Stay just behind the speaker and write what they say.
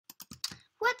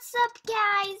What's up,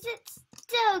 guys? It's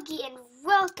Dogi and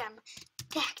welcome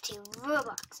back to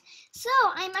Roblox. So,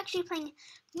 I'm actually playing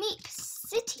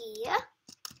MeepCity.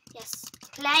 Yes,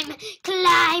 climb!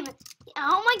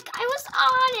 Oh my god, I was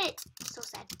on it! So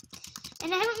sad.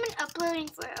 And I haven't been uploading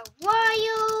for a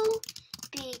while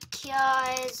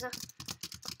because,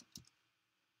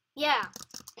 yeah.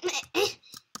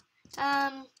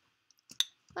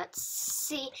 Let's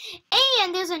see.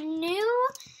 And there's a new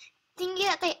thingy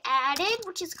that they added,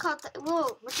 which is called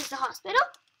which is the hospital.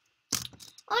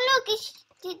 Oh look,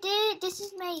 this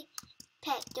is my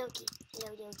pet Dogi.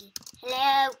 Hello, Dogi.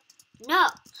 Hello. No.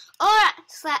 Or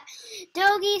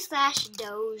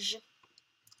Dogi/Doge.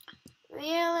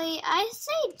 Really, I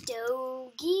say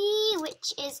Dogi,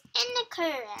 which is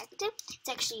incorrect. It's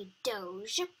actually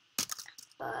Doge.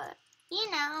 But you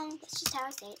know, that's just how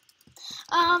I say it.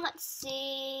 Let's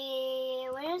see.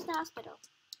 Where's the hospital?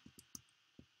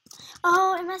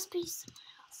 Oh, it must be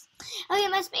somewhere else. Okay,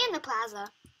 it must be in the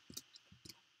plaza.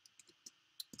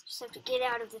 Just have to get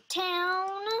out of the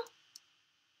town.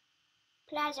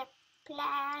 Plaza.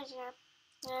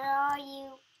 Where are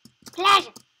you?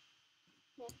 Plaza.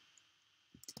 Yeah.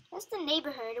 That's the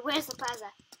neighborhood. Where's the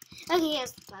plaza? Okay,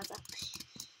 here's the plaza.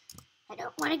 I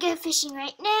don't want to go fishing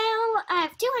right now. I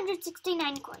have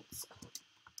 269 coins.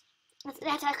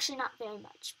 That's actually not very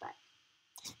much, but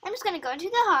I'm just gonna go into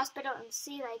the hospital and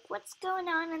see like what's going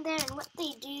on in there and what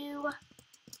they do.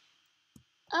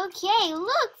 Okay,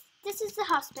 look, this is the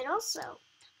hospital, so I'm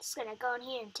just gonna go in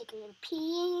here and take a little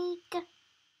peek.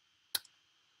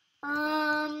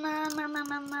 Hello.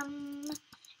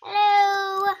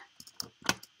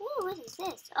 Ooh, what is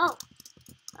this? Oh,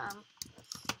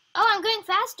 I'm going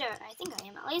faster. I think I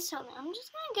am at least. Hold on. I'm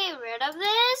just gonna get rid of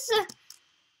this.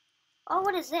 Oh,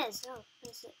 what is this? Oh,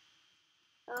 what is it?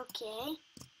 Okay.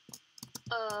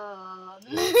 I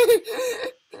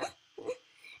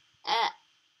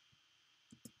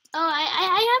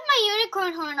have my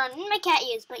unicorn horn on and my cat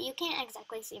ears, but you can't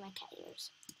exactly see my cat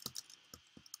ears.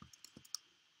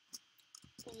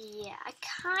 Yeah, I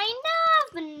kind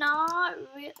of not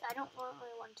really. I don't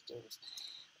really want to do this.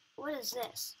 What is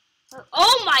this?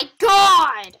 Oh my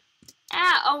god!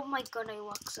 Ah, oh my god, I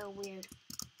look so weird.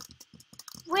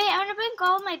 Wait, I want to break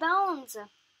all my bones.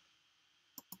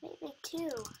 Wait,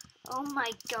 too. Oh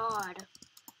my god.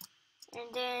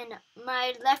 And then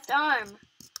my left arm.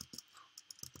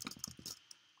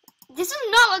 This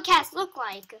is not what cats look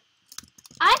like.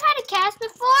 I've had a cast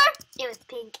before. It was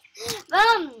pink.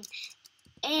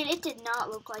 And it did not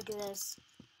look like this.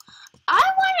 I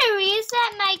want to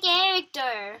reset my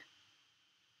character.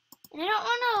 And I don't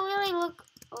want to really look.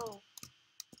 Oh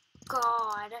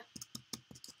god.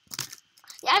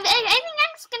 Yeah, I think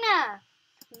I'm just gonna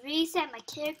reset my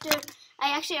character.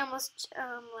 I actually almost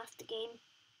left the game.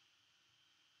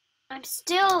 I'm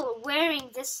still wearing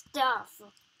this stuff.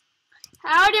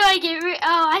 How do I get rid?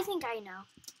 Oh, I think I know.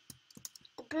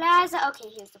 The plaza. Okay,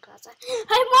 here's the plaza.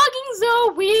 I'm walking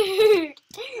so weird.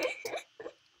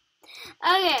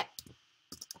 Okay.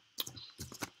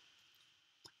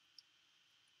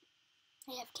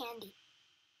 I have candy.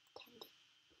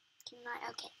 Can I?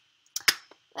 Okay.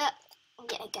 Well,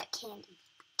 yeah, I got candy.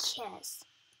 Yes.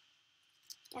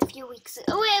 A few weeks ago.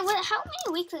 Oh, wait, how many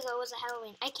weeks ago was it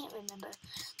Halloween? I can't remember.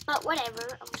 But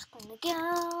whatever. I'm just gonna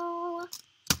go.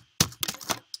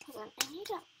 Hold on. I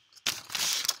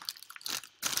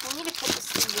need to put this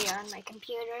thing here on my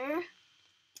computer.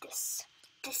 This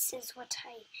is what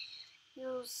I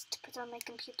use to put on my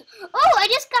computer. Oh, I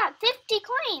just got 50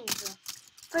 coins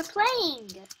for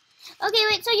playing. Okay,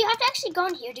 wait, so you have to actually go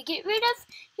in here to get rid of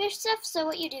your stuff. So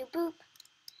what you do, boop.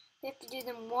 We have to do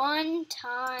them one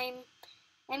time.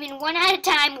 I mean, one at a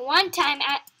time. One time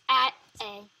at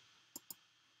a.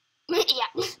 Yeah.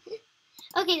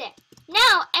 Okay, there.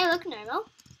 Now I look normal,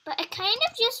 but I kind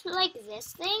of just like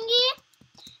this thingy.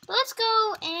 But let's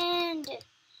go and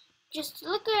just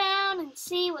look around and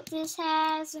see what this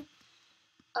has.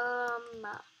 Oh,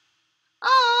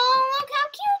 look how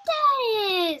cute that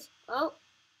is. Oh,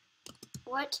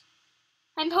 what?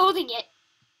 I'm holding it.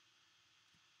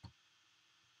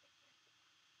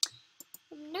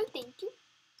 No, thank you.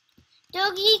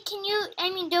 Doge,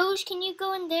 Doge, can you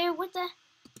go in there with the...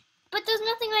 But there's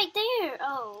nothing right there.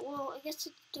 Oh, well, I guess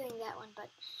it's doing that one, but...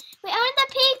 Wait, I want the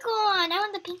pink one. I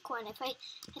want the pink one. If I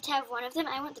had to have one of them,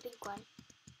 I want the pink one.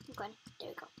 Pink one. There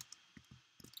we go.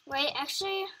 Wait,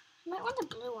 actually, I might want the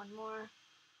blue one more.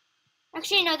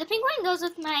 Actually, no, the pink one goes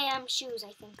with my shoes,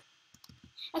 I think.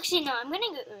 Actually, no, I'm going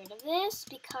to get rid of this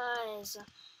because...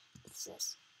 What's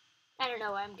this? I don't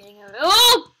know why I'm getting rid of it.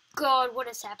 Oh, God, what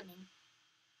is happening?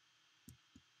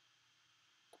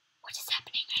 What is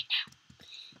happening right now?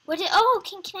 Oh,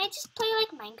 can I just play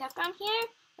like Minecraft on here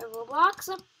or Roblox?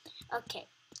 Okay,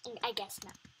 I guess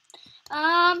not.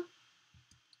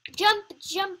 Jump.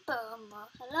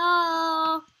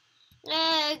 Hello.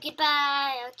 Hello.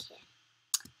 Goodbye. Okay.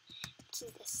 Let's do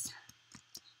this.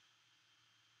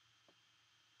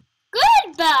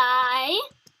 Goodbye.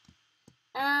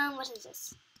 What is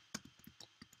this?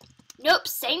 Nope,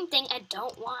 same thing. I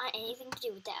don't want anything to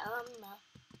do with that.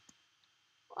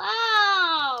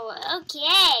 Wow.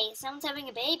 Okay. Someone's having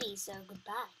a baby, so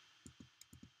goodbye.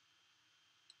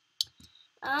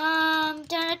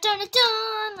 Dun.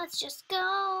 Let's just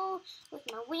go with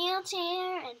my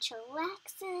wheelchair and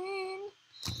chillaxing.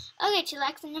 Okay,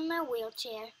 chillaxing in my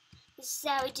wheelchair. This is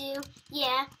how we do.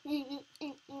 Yeah.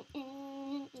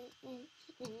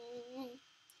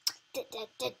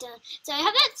 So I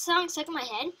have that song stuck in my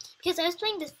head because I was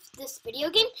playing this video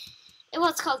game. Well,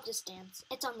 it's called Just Dance.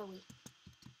 It's on the Wii.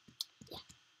 Yeah.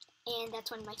 And that's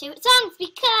one of my favorite songs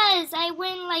because I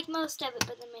win like most of it,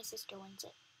 but then my sister wins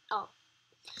it. Oh.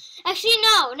 Actually,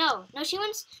 no, she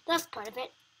wins the first part of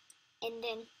it. And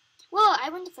then, well, I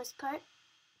win the first part.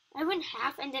 I win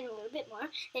half and then a little bit more.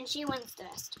 Then she wins the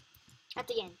rest at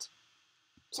the end.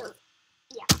 So,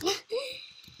 yeah.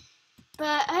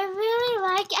 But I really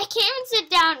like, I can't even sit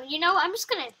down. You know, I'm just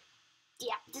gonna,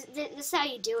 yeah, this is how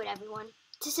you do it, everyone.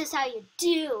 This is how you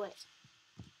do it.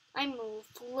 I'm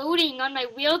floating on my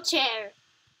wheelchair.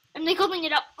 I'm like holding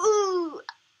it up. Ooh.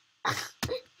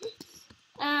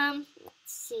 Let's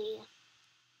see.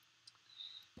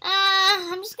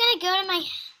 I'm just gonna go to my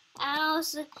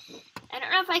house. I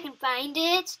don't know if I can find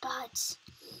it, but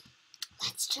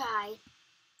let's try.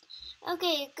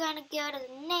 Okay, gonna go to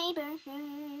the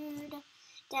neighborhood.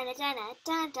 Dun.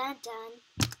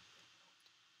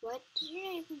 What?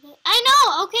 I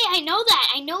know. Okay, I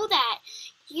know that.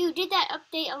 You did that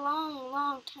update a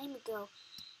long time ago.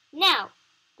 Now,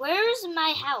 where's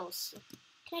my house?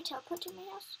 Can I teleport to my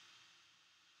house?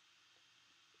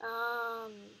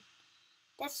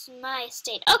 That's my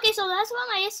estate. Okay, so that's what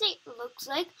my estate looks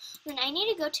like. Then I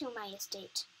need to go to my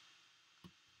estate.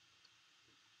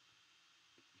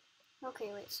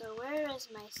 Okay, wait, so where is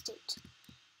my estate?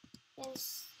 Where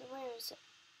is it?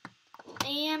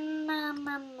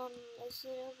 Is it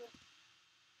over?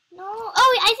 No.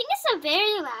 Oh, I think it's the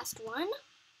very last one.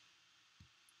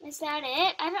 Is that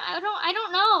it? I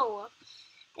don't know.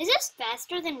 Is this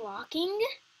faster than walking?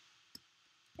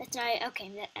 That's right.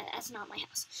 Okay, that's not my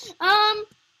house.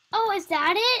 Oh, is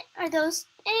that it? Are those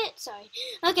it? Sorry.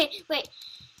 Okay, wait.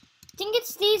 I think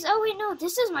it's these. Oh, wait, no.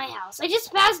 This is my house. I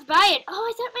just passed by it. Oh,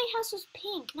 I thought my house was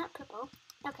pink, not purple.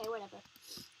 Okay, whatever.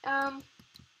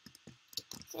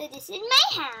 So this is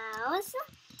my house.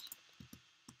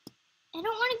 I don't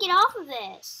want to get off of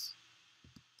this.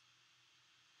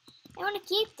 I want to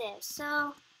keep this, so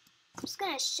I'm just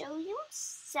gonna show you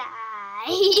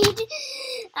inside.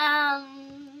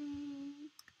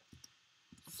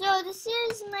 So this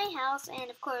is my house, and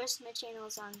of course my channel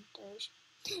is on Doge.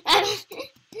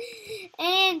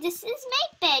 And this is my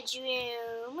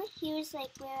bedroom. Here's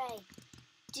like where I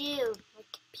do my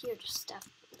computer stuff.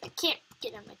 I can't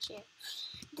get on my chair.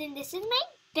 Then this is my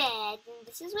bed, and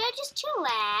this is where I just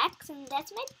chillax, and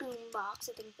that's my boombox.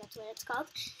 I think that's what it's called.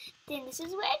 Then this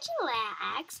is where I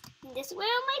chillax, and this is where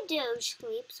my Doge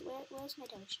sleeps. Where's my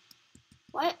Doge?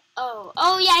 What?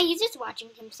 Oh yeah, he's just watching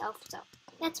himself, so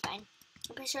that's fine.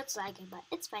 I'm pretty sure it's lagging, but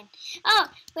it's fine. Oh,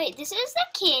 wait, this is the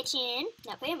kitchen.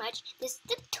 Not very much. This is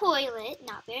the toilet.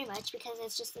 Not very much, because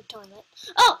it's just the toilet.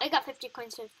 Oh, I got 50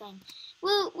 coins for the thing.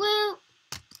 Woo.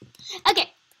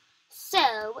 Okay,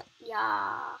 so,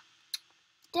 yeah.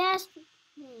 That's,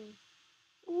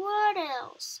 what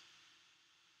else?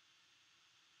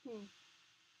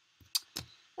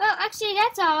 Well, actually,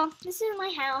 that's all. This is my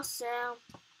house, so,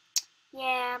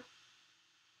 yeah.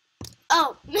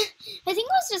 Oh, I think it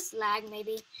was just lag,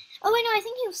 maybe. Oh, wait, no, I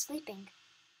think he was sleeping.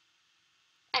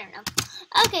 I don't know.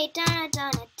 Okay, dun.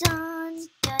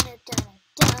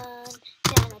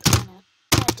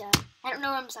 I don't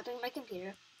know why I'm stopping my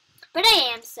computer. But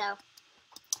I am, so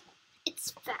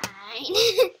it's fine.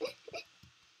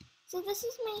 So this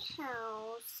is my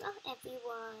house,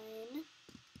 everyone.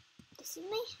 This is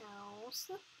my house.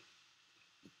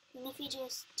 And if you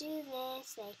just do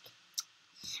this, like,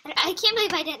 I can't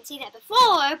believe I didn't see that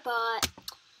before, but,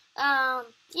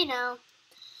 you know.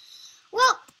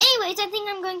 Well, anyways, I think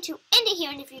I'm going to end it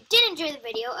here, and if you did enjoy the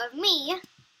video of me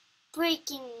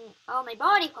breaking all my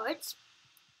body parts,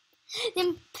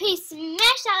 then please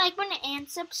smash that like button and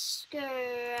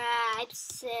subscribe.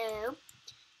 So,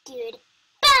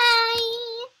 goodbye!